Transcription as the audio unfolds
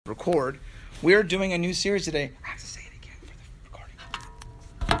record. We're doing a new series today. I have to say it again for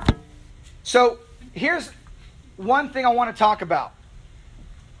the recording. So here's one thing I want to talk about.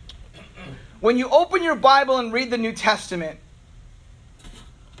 When you open your Bible and read the New Testament,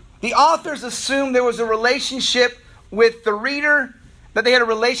 the authors assume there was a relationship with the reader, that they had a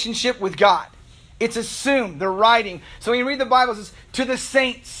relationship with God. It's assumed. They're writing. So when you read the Bible, it says, to the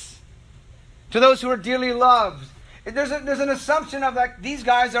saints, to those who are dearly loved. There's an assumption of that these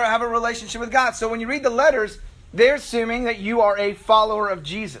guys have a relationship with God. So when you read the letters, they're assuming that you are a follower of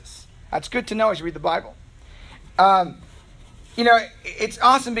Jesus. That's good to know as you read the Bible. It's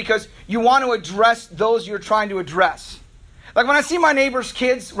awesome because you want to address those you're trying to address. Like when I see my neighbor's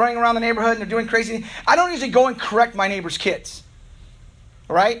kids running around the neighborhood and they're doing crazy, I don't usually go and correct my neighbor's kids.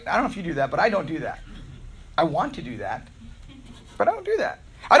 Right? I don't know if you do that, but I don't do that. I want to do that, but I don't do that.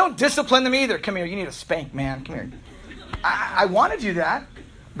 I don't discipline them either. Come here, you need a spank, man. Come here. I want to do that,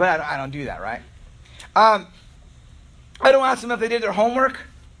 but I don't do that, right? I don't ask them if they did their homework.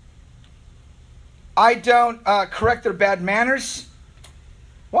 I don't correct their bad manners.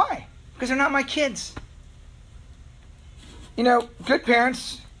 Why? Because they're not my kids. You know, good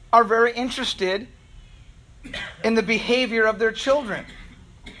parents are very interested in the behavior of their children.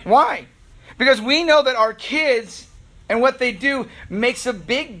 Why? Because we know that our kids and what they do makes a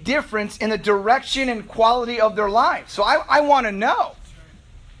big difference in the direction and quality of their lives. So I want to know.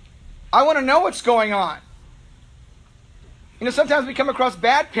 I want to know what's going on. You know, sometimes we come across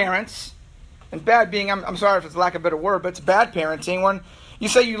bad parents, and bad being, I'm sorry if it's lack of a better word, but it's bad parenting when you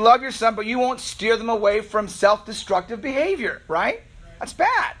say you love your son, but you won't steer them away from self-destructive behavior, right? That's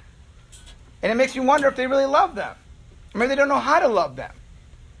bad. And it makes me wonder if they really love them. Or maybe they don't know how to love them.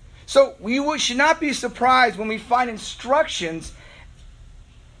 So we should not be surprised when we find instructions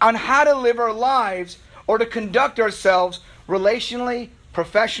on how to live our lives or to conduct ourselves relationally,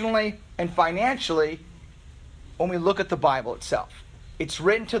 professionally, and financially when we look at the Bible itself. It's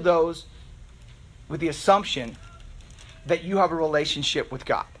written to those with the assumption that you have a relationship with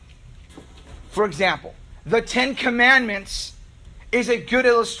God. For example, the Ten Commandments is a good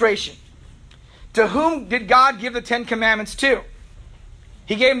illustration. To whom did God give the Ten Commandments to?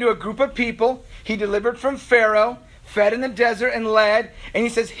 He gave them to a group of people. He delivered from Pharaoh, fed in the desert and led. And he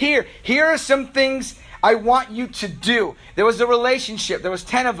says, here are some things I want you to do. There was a relationship. There was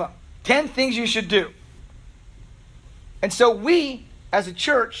 10 of them. 10 things you should do. And so we, as a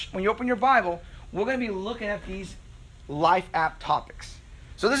church, when you open your Bible, we're going to be looking at these life app topics.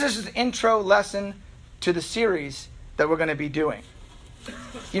 So this is an intro lesson to the series that we're going to be doing.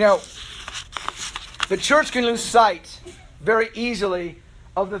 You know, the church can lose sight very easily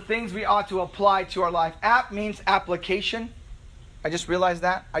of the things we ought to apply to our life. App means application. I just realized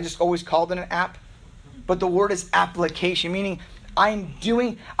that. I just always called it an app. But the word is application, meaning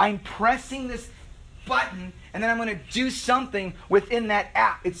I'm pressing this button and then I'm going to do something within that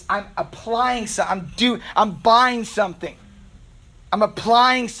app. I'm applying something. I'm buying something. I'm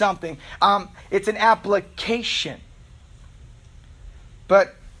applying something. It's an application.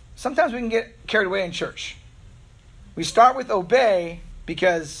 But sometimes we can get carried away in church. We start with obey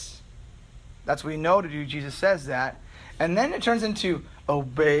because that's what we know to do. Jesus says that. And then it turns into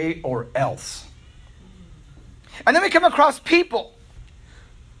obey or else. And then we come across people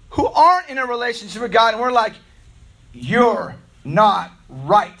who aren't in a relationship with God and we're like, you're not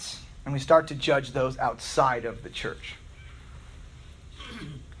right. And we start to judge those outside of the church.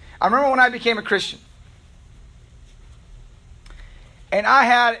 I remember when I became a Christian. And I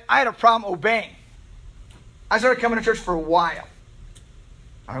had a problem obeying. I started coming to church for a while.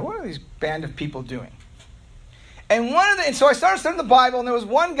 I mean, what are these band of people doing? And so I started studying the Bible, and there was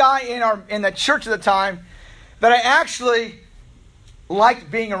one guy in the church at the time that I actually liked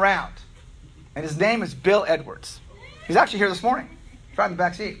being around. And his name is Bill Edwards. He's actually here this morning. He's right in the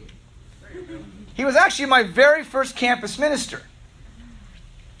back seat. He was actually my very first campus minister.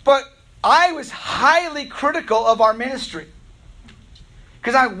 But I was highly critical of our ministry.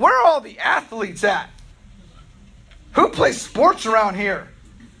 Because where are all the athletes at? Who plays sports around here?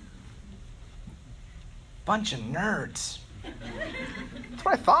 Bunch of nerds. That's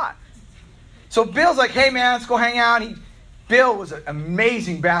what I thought. So Bill's like, hey man, let's go hang out. Bill was an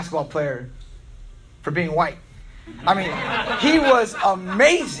amazing basketball player for being white. I mean, he was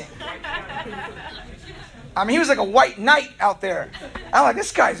amazing. I mean, he was like a white knight out there. I'm like,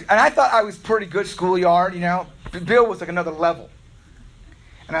 this guy's... And I thought I was pretty good schoolyard, you know. Bill was like another level.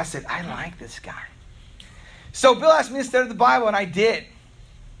 And I said, I like this guy. So Bill asked me to study the Bible, and I did.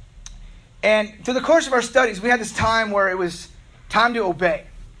 And through the course of our studies, we had this time where it was time to obey.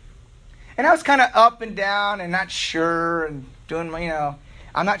 And I was kind of up and down and not sure and doing,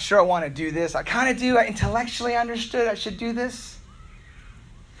 I'm not sure I want to do this. I kind of do. I intellectually understood I should do this.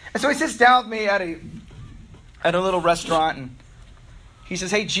 And so he sits down with me at a little restaurant, and he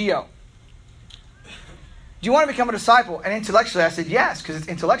says, hey, Gio, do you want to become a disciple? And intellectually I said yes, because it's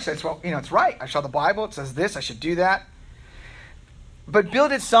intellectually, it's right. I saw the Bible, it says this, I should do that. But Bill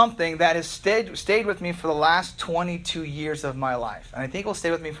did something that has stayed with me for the last 22 years of my life. And I think will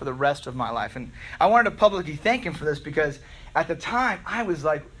stay with me for the rest of my life. And I wanted to publicly thank him for this, because at the time I was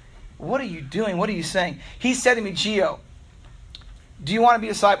like, what are you doing? What are you saying? He said to me, Gio, do you want to be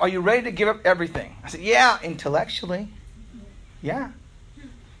a disciple? Are you ready to give up everything? I said, yeah, intellectually. Yeah.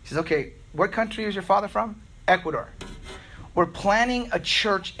 He says, okay, what country is your father from? Ecuador. We're planning a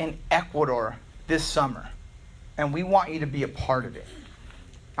church in Ecuador this summer, and we want you to be a part of it.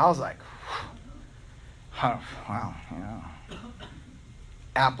 I was like, wow,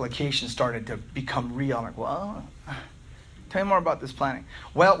 application started to become real. I'm like, well, tell me more about this planning.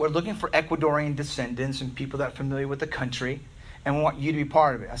 Well, we're looking for Ecuadorian descendants and people that are familiar with the country, and we want you to be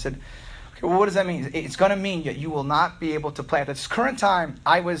part of it. I said, okay, well, what does that mean? It's going to mean that you will not be able to play. At this current time,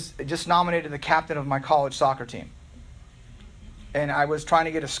 I was just nominated the captain of my college soccer team. And I was trying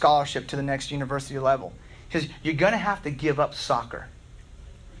to get a scholarship to the next university level. He says, you're going to have to give up soccer.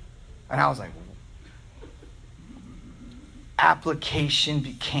 And I was like, application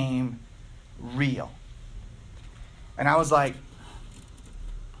became real. And I was like,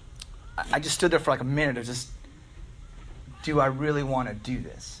 I just stood there for like a minute of just, do I really want to do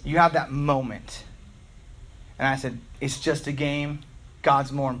this? You have that moment. And I said, it's just a game.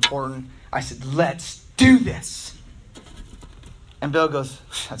 God's more important. I said, let's do this. And Bill goes,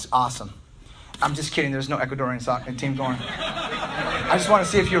 that's awesome. I'm just kidding. There's no Ecuadorian soccer team going. I just want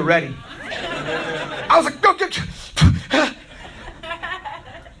to see if you're ready. I was like, go.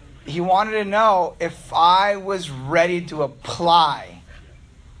 He wanted to know if I was ready to apply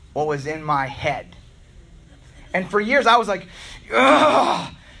what was in my head. And for years I was like,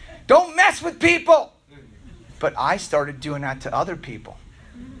 ugh, don't mess with people. But I started doing that to other people.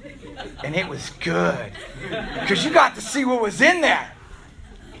 And it was good. Because you got to see what was in there.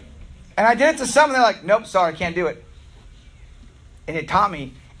 And I did it to some, and they're like, nope, sorry, I can't do it. And it taught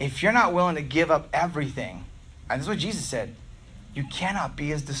me, if you're not willing to give up everything, and this is what Jesus said, you cannot be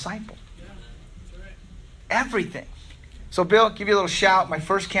his disciple. Everything. So Bill, give you a little shout, my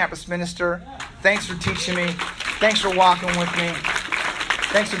first campus minister. Thanks for teaching me. Thanks for walking with me.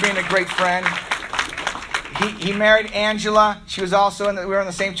 Thanks for being a great friend. He married Angela. She was also we were in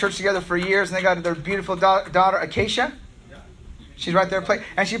the same church together for years, and they got their beautiful daughter, Acacia. She's right there playing,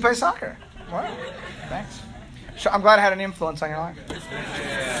 and she plays soccer. Wow. Thanks. I'm glad I had an influence on your life.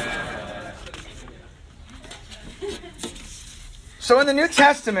 So in the New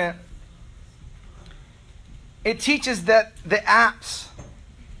Testament, it teaches that the apps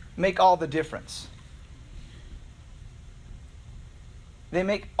make all the difference. They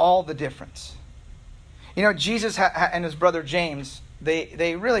make all the difference. You know, Jesus and his brother James,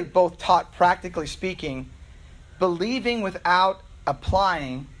 they really both taught, practically speaking, believing without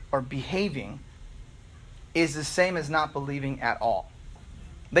applying or behaving is the same as not believing at all.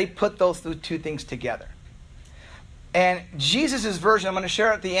 They put those two things together. And Jesus' version, I'm going to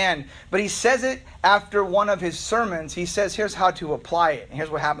share it at the end, but he says it after one of his sermons. He says, here's how to apply it, and here's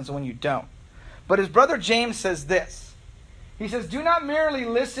what happens when you don't. But his brother James says this. He says, do not merely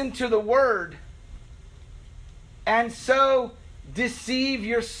listen to the word and so deceive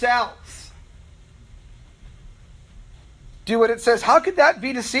yourselves. Do what it says. How could that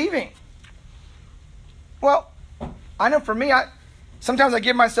be deceiving? Well, I know for me, sometimes I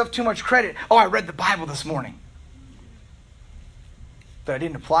give myself too much credit. Oh, I read the Bible this morning. But I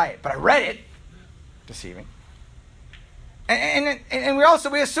didn't apply it. But I read it. Deceiving. And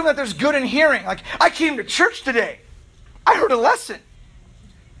we assume that there's good in hearing. Like, I came to church today. I heard a lesson.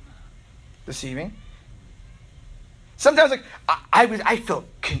 Deceiving. Sometimes, like, I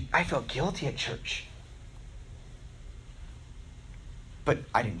felt guilty at church. But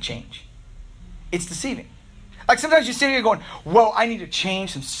I didn't change. It's deceiving. Like, sometimes you sit here going, whoa, I need to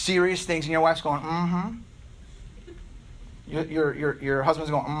change some serious things. And your wife's going, mm-hmm. Your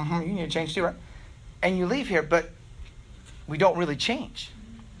husband's going, mm-hmm, you need to change too, right? And you leave here, but we don't really change.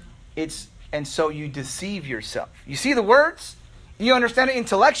 And so you deceive yourself. You see the words, you understand it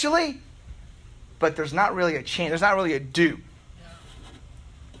intellectually, but there's not really a change. There's not really a do.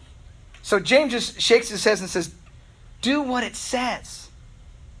 So James just shakes his head and says, do what it says.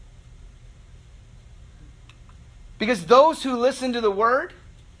 Because those who listen to the word,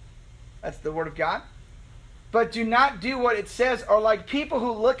 that's the word of God, but do not do what it says are like people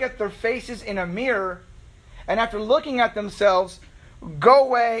who look at their faces in a mirror, and after looking at themselves, go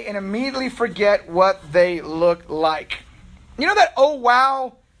away and immediately forget what they look like. You know that oh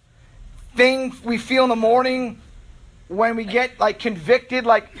wow thing we feel in the morning when we get like convicted,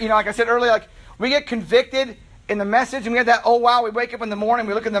 like I said earlier, like we get convicted in the message and we get that oh wow, we wake up in the morning,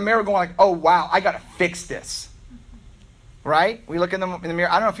 we look in the mirror going like, oh wow, I got to fix this. Right? We look in the mirror.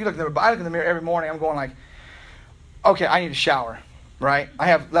 I don't know if you look in the mirror, but I look in the mirror every morning. I'm going like, okay, I need a shower. Right? I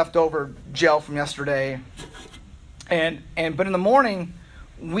have leftover gel from yesterday. But in the morning,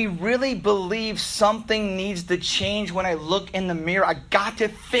 we really believe something needs to change when I look in the mirror. I got to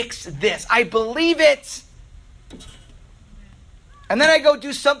fix this. I believe it. And then I go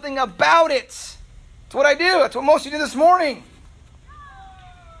do something about it. That's what I do. That's what most of you did this morning.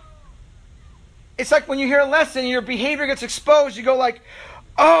 It's like when you hear a lesson and your behavior gets exposed, you go like,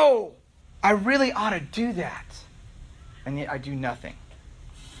 oh, I really ought to do that. And yet I do nothing.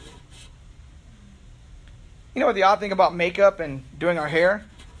 You know what the odd thing about makeup and doing our hair?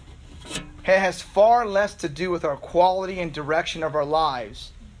 It has far less to do with our quality and direction of our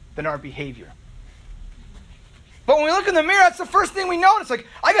lives than our behavior. But when we look in the mirror, that's the first thing we notice. Like,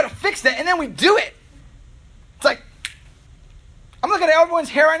 I got to fix that, and then we do it. It's like, I'm looking at everyone's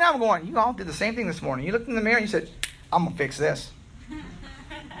hair right now. I'm going, you all did the same thing this morning. You looked in the mirror and you said, I'm going to fix this.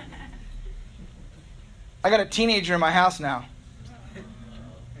 I got a teenager in my house now.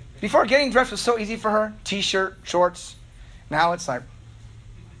 Before getting dressed was so easy for her. T-shirt, shorts. Now it's like,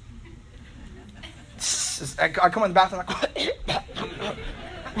 I come in the bathroom like,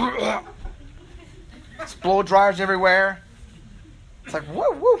 it's blow dryers everywhere. It's like,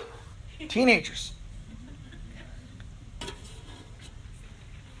 woo, woo. Teenagers.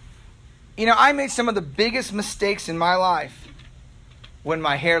 I made some of the biggest mistakes in my life when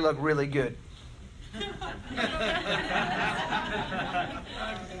my hair looked really good.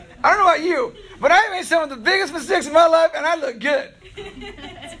 I don't know about you, but I made some of the biggest mistakes in my life and I look good.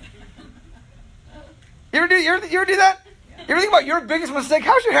 You ever do that? You ever think about your biggest mistake?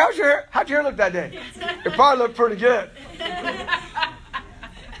 How'd your hair look that day? It probably looked pretty good.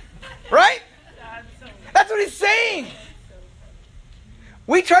 Right? That's what he's saying.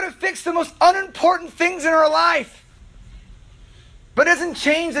 We try to fix the most unimportant things in our life, but it doesn't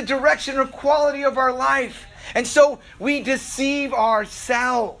change the direction or quality of our life. And so we deceive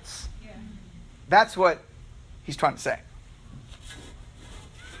ourselves. That's what he's trying to say.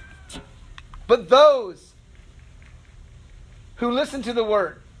 But those who listen to the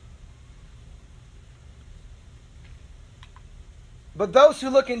word, but those who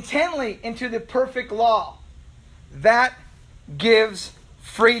look intently into the perfect law, that gives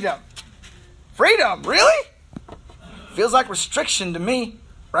freedom. Freedom, really? Feels like restriction to me,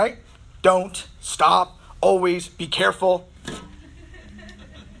 right? Don't, stop, always, be careful.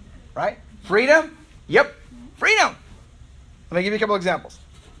 Right? Freedom? Yep, freedom. Let me give you a couple examples.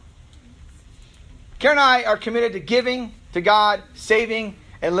 Karen and I are committed to giving to God, saving,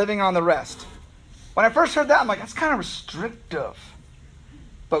 and living on the rest. When I first heard that, I'm like, that's kind of restrictive.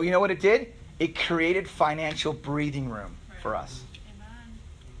 But you know what it did? It created financial breathing room for us.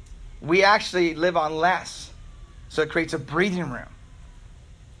 We actually live on less. So it creates a breathing room.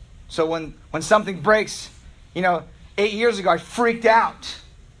 So when something breaks, 8 years ago, I freaked out.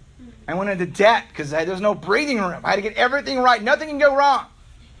 I went into debt because there was no breathing room. I had to get everything right. Nothing can go wrong.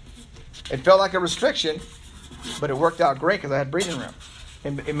 It felt like a restriction, but it worked out great because I had breathing room.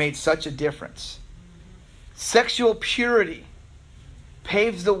 It made such a difference. Sexual purity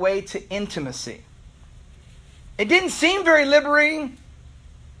paves the way to intimacy. It didn't seem very liberating,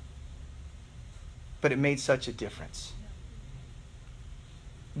 but it made such a difference.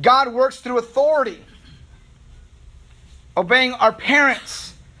 God works through authority. Obeying our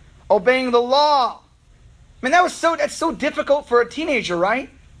parents. Obeying the law. I mean, that's so difficult for a teenager, right?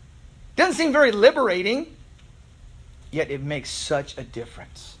 Doesn't seem very liberating. Yet it makes such a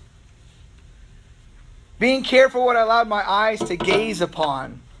difference. Being careful what I allowed my eyes to gaze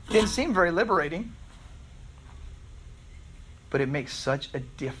upon. Didn't seem very liberating. But it makes such a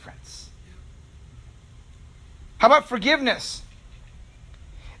difference. How about forgiveness?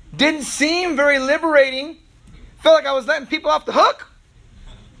 Didn't seem very liberating. Felt like I was letting people off the hook.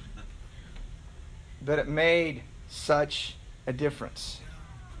 But it made such a difference.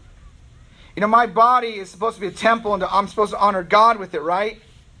 My body is supposed to be a temple and I'm supposed to honor God with it, right?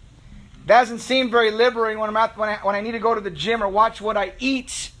 Doesn't seem very liberating when I need to go to the gym or watch what I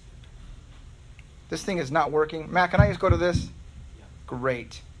eat. This thing is not working. Matt, can I just go to this?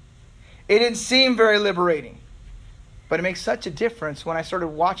 Great. It didn't seem very liberating. But it makes such a difference when I started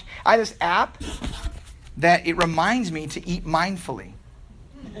watching. I have this app that it reminds me to eat mindfully.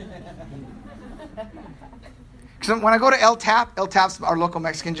 Because when I go to El Tap's our local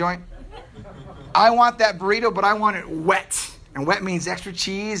Mexican joint, I want that burrito, but I want it wet. And wet means extra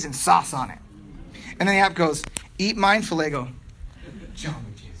cheese and sauce on it. And then the app goes, eat mindful. I go,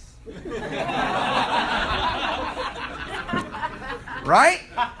 Jamba Juice. Right?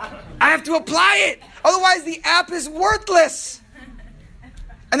 I have to apply it. Otherwise, the app is worthless.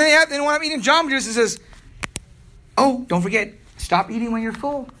 And then when I'm eating Jamba Juice, it says, oh, don't forget, stop eating when you're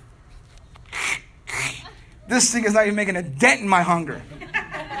full. This thing is not even making a dent in my hunger.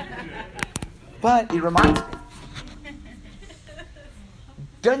 But it reminds me.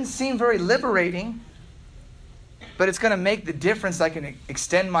 Doesn't seem very liberating, but it's going to make the difference. I can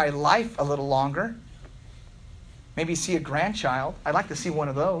extend my life a little longer. Maybe see a grandchild. I'd like to see one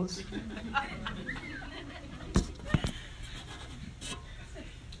of those.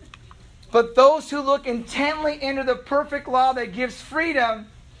 But those who look intently into the perfect law that gives freedom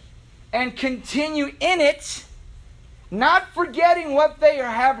and continue in it, not forgetting what they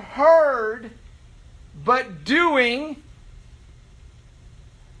have heard, but doing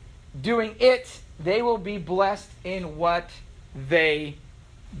it, they will be blessed in what they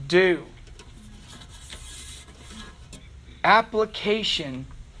do. Application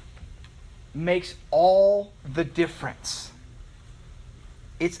makes all the difference.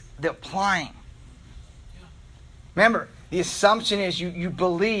 It's the applying. Remember, the assumption is you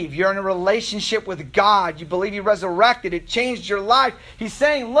believe. You're in a relationship with God. You believe He resurrected. It changed your life. He's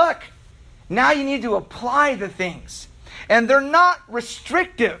saying, look, now you need to apply the things. And they're not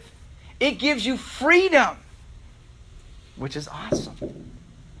restrictive. It gives you freedom, which is awesome.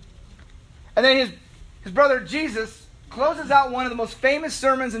 And then his brother Jesus closes out one of the most famous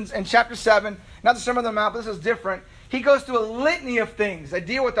sermons in chapter 7. Not the Sermon on the Mount, but this is different. He goes through a litany of things that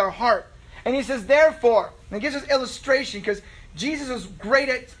deal with our heart. And he says, therefore, and he gives us illustration because Jesus was great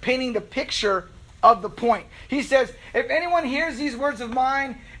at painting the picture of the point. He says, if anyone hears these words of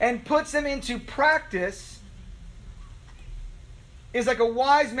mine and puts them into practice, is like a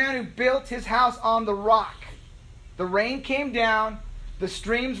wise man who built his house on the rock. The rain came down, the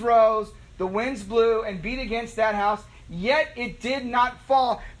streams rose, the winds blew and beat against that house, yet it did not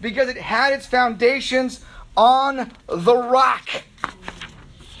fall because it had its foundations on the rock.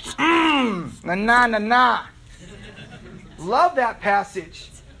 Na. Love that passage.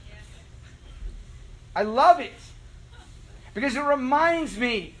 I love it. Because it reminds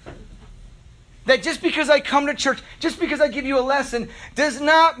me that just because I come to church, just because I give you a lesson, does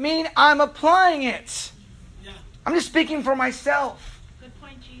not mean I'm applying it. Yeah. I'm just speaking for myself. Good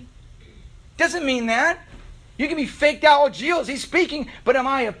point, G. Doesn't mean that. You can be faked out, oh, Gilles, he's speaking, but am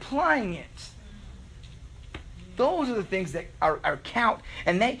I applying it? Those are the things that are count.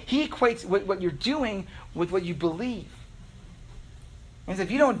 And he equates what you're doing with what you believe. And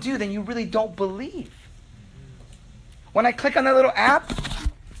if you don't do, then you really don't believe. When I click on that little app,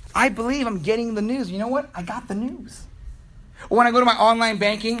 I believe I'm getting the news. You know what? I got the news. Or when I go to my online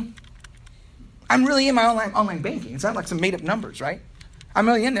banking, I'm really in my online banking. It's not like some made-up numbers, right? I'm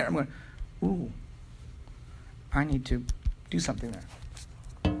really in there. I'm going, ooh, I need to do something there.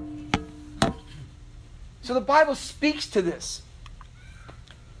 So the Bible speaks to this.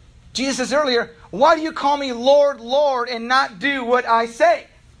 Jesus says earlier, why do you call me Lord, Lord, and not do what I say?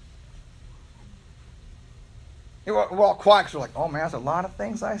 We're all quiet because we're like, oh man, that's a lot of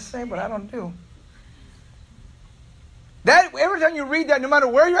things I say, but I don't do. That every time you read that, no matter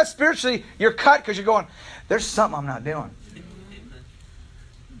where you're at spiritually, you're cut because you're going, there's something I'm not doing.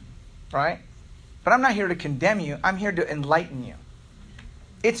 Right? But I'm not here to condemn you. I'm here to enlighten you.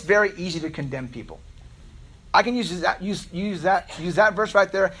 It's very easy to condemn people. I can use that verse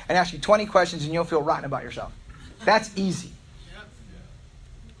right there and ask you 20 questions and you'll feel rotten about yourself. That's easy.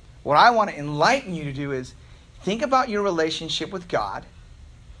 What I want to enlighten you to do is think about your relationship with God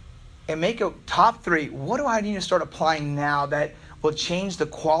and make a top 3. What do I need to start applying now that will change the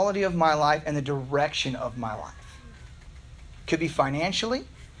quality of my life and the direction of my life? Could be financially,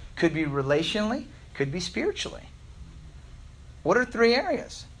 could be relationally, could be spiritually. What are 3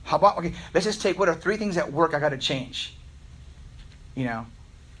 areas? How about, okay, let's just take what are 3 things at work I got to change. You know,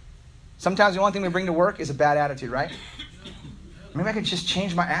 sometimes the only thing we bring to work is a bad attitude, right? Maybe I can just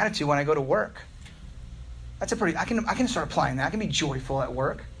change my attitude when I go to work. That's I can start applying that. I can be joyful at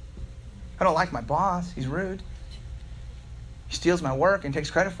work. I don't like my boss. He's rude. He steals my work and takes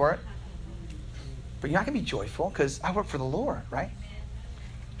credit for it. But I can be joyful because I work for the Lord, right?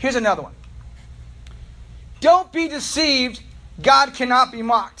 Here's another one. Don't be deceived. God cannot be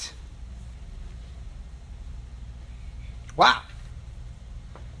mocked. Wow.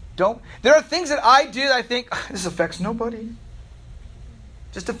 There are things that I do that I think, this affects nobody.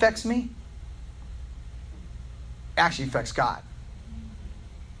 Just affects me. actually affects God.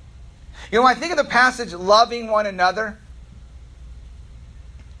 You know, when I think of the passage, loving one another,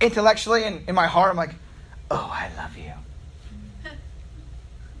 intellectually and in my heart, I'm like, oh, I love you.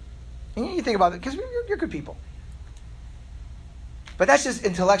 And you think about it, because you're good people. But that's just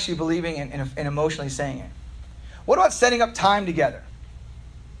intellectually believing and emotionally saying it. What about setting up time together?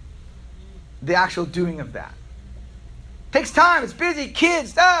 The actual doing of that. Takes time. It's busy.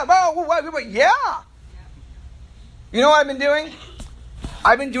 Kids. Yeah. You know what I've been doing?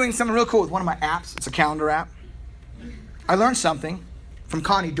 I've been doing something real cool with one of my apps. It's a calendar app. I learned something from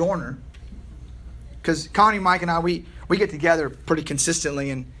Connie Dorner. Because Connie, Mike, and I, we get together pretty consistently.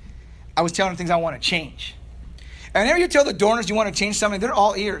 And I was telling her things I want to change. And whenever you tell the Dorners you want to change something, they're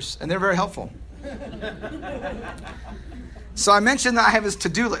all ears. And they're very helpful. So I mentioned that I have this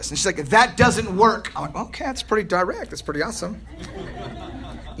to-do list. And she's like, if that doesn't work, I'm like, okay, that's pretty direct. That's pretty awesome.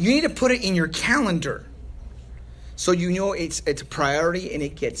 You need to put it in your calendar so you know it's a priority and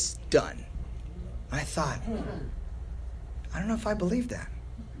it gets done. And I thought, I don't know if I believe that.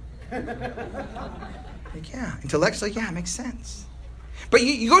 Like, yeah, intellectually, yeah, it makes sense. But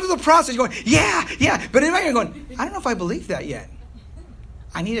you go through the process, you're going, yeah. But in my mind, you're going, I don't know if I believe that yet.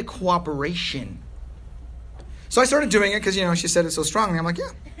 I need a cooperation. So I started doing it because, she said it so strongly. I'm like,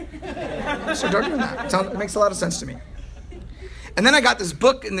 yeah. So start doing that. It makes a lot of sense to me. And then I got this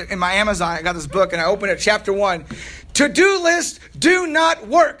book in my Amazon. I got this book, and I opened it, chapter 1. To-do list, do not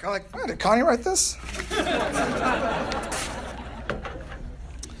work. I'm like, oh, did Connie write this?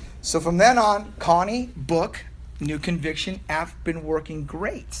 So from then on, Connie, book, New Conviction app, been working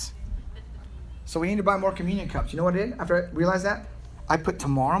great. So we need to buy more communion cups. You know what I did after I realized that? I put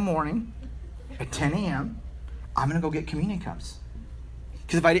tomorrow morning at 10 a.m., I'm going to go get communion cups.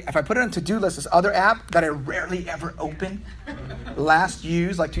 Because if I put it on to-do list, this other app that I rarely ever open, last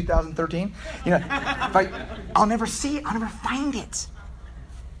used, like 2013, I'll never see it. I'll never find it.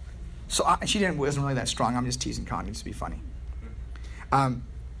 So she wasn't really that strong. I'm just teasing Connie just to be funny. But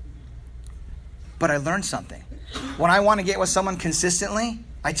I learned something. When I want to get with someone consistently,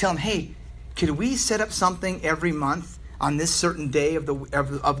 I tell them, hey, could we set up something every month on this certain day of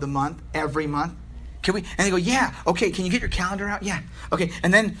the month, every month? Can we? And they go, yeah. Okay, can you get your calendar out? Yeah. Okay.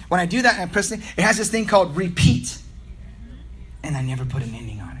 And then when I do that and I press it, it has this thing called repeat. And I never put an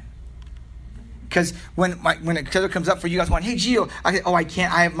ending on it. Because when a calendar comes up for you guys going, hey, Gio, I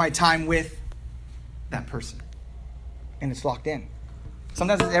can't. I have my time with that person. And it's locked in.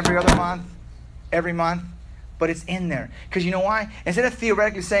 Sometimes it's every other month, every month. But it's in there. Because you know why? Instead of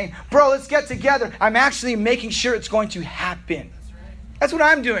theoretically saying, bro, let's get together, I'm actually making sure it's going to happen. That's what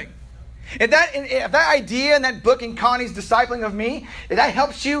I'm doing. If that idea and that book and Connie's discipling of me, if that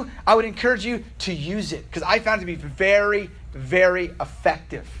helps you, I would encourage you to use it. Because I found it to be very, very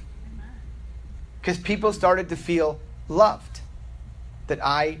effective. Because people started to feel loved. That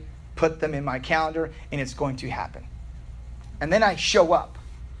I put them in my calendar and it's going to happen. And then I show up.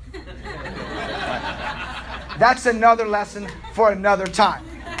 That's another lesson for another time.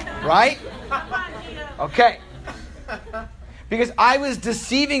 Right? Okay. Because I was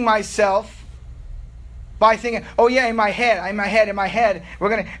deceiving myself by thinking, oh yeah, in my head,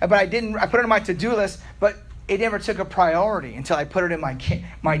 but I didn't, I put it on my to-do list, but it never took a priority until I put it in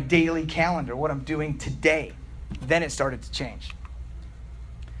my daily calendar, what I'm doing today. Then it started to change.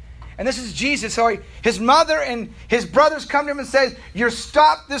 And this is Jesus. So his mother and his brothers come to him and says, you're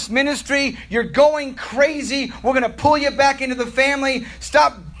stopped this ministry. You're going crazy. We're going to pull you back into the family.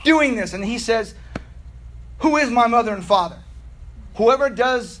 Stop doing this. And he says, who is my mother and father? Whoever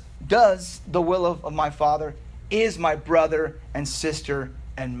does the will of my Father is my brother and sister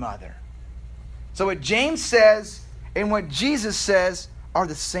and mother. So what James says and what Jesus says are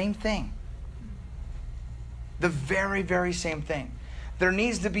the same thing. The very, very same thing. There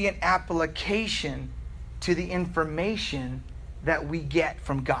needs to be an application to the information that we get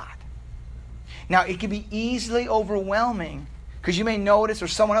from God. Now, it can be easily overwhelming because you may notice, or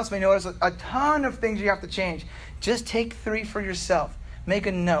someone else may notice, a ton of things you have to change. Just take 3 for yourself. Make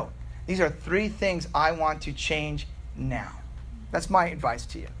a note. These are 3 things I want to change now. That's my advice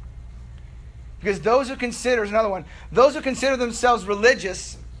to you. Because those who consider, here's another one, those who consider themselves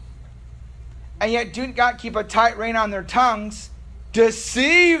religious and yet do not keep a tight rein on their tongues,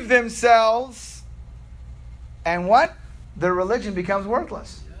 deceive themselves, and what? Their religion becomes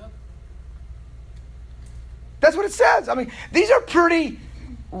worthless. That's what it says. I mean, these are pretty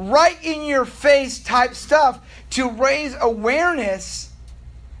right in your face type stuff to raise awareness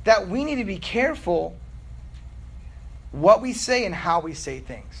that we need to be careful what we say and how we say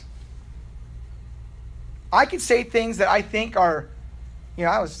things. I could say things that I think are,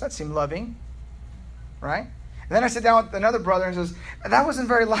 that seemed loving, right? And then I sit down with another brother and says, that wasn't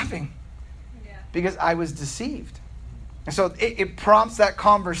very loving. Because I was deceived. And so it prompts that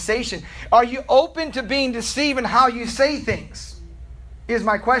conversation. Are you open to being deceived in how you say things? Is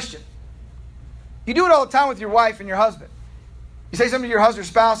my question. You do it all the time with your wife and your husband. You say something to your husband or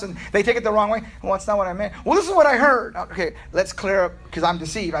spouse and they take it the wrong way. Well, that's not what I meant. Well, this is what I heard. Okay, let's clear up because I'm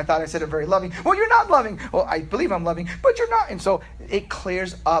deceived. I thought I said it very loving. Well, you're not loving. Well, I believe I'm loving, but you're not. And so it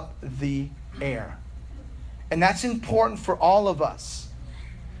clears up the air. And that's important for all of us.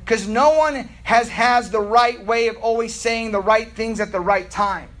 Because no one has the right way of always saying the right things at the right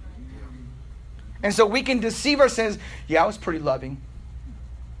time. And so we can deceive ourselves. Yeah, I was pretty loving.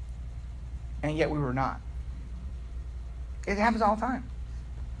 And yet we were not. It happens all the time.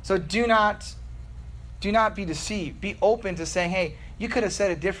 So do not be deceived. Be open to saying, hey, you could have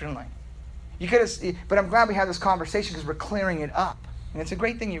said it differently. You could have, but I'm glad we had this conversation because we're clearing it up. And it's a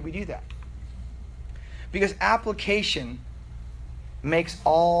great thing we do that. Because application makes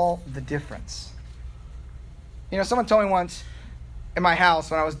all the difference. You know, someone told me once in my house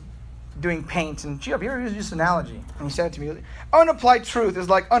when I was doing paint, and gee, I've ever used this analogy, and he said it to me, unapplied truth is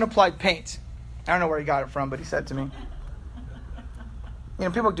like unapplied paint. I don't know where he got it from, but he said it to me. You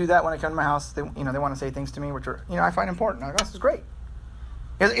know, people do that when I come to my house. They want to say things to me, which are, I find important. I'm like, this is great.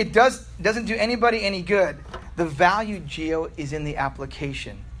 It doesn't do anybody any good. The value, Gio, is in the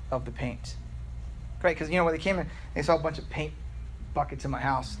application of the paint. Great, because, when they came in, they saw a bunch of paint buckets in my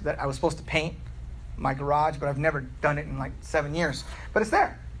house that I was supposed to paint my garage, but I've never done it in like 7 years. But it's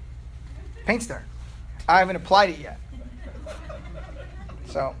there. Paint's there. I haven't applied it yet.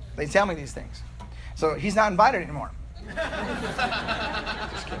 So they tell me these things. So he's not invited anymore.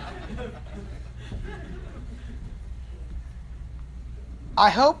 Just kidding.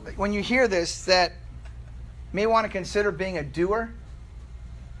 I hope when you hear this that you may want to consider being a doer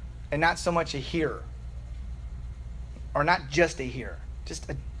and not so much a hearer. Or not just a hearer.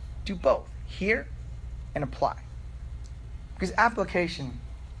 Do both. Hear and apply. Because application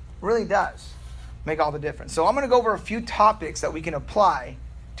really does make all the difference. So I'm going to go over a few topics that we can apply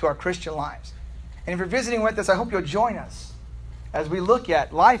to our Christian lives. And if you're visiting with us, I hope you'll join us as we look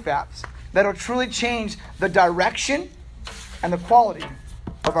at life apps that will truly change the direction and the quality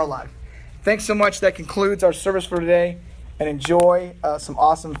of our life. Thanks so much. That concludes our service for today. And enjoy some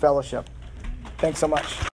awesome fellowship. Thanks so much.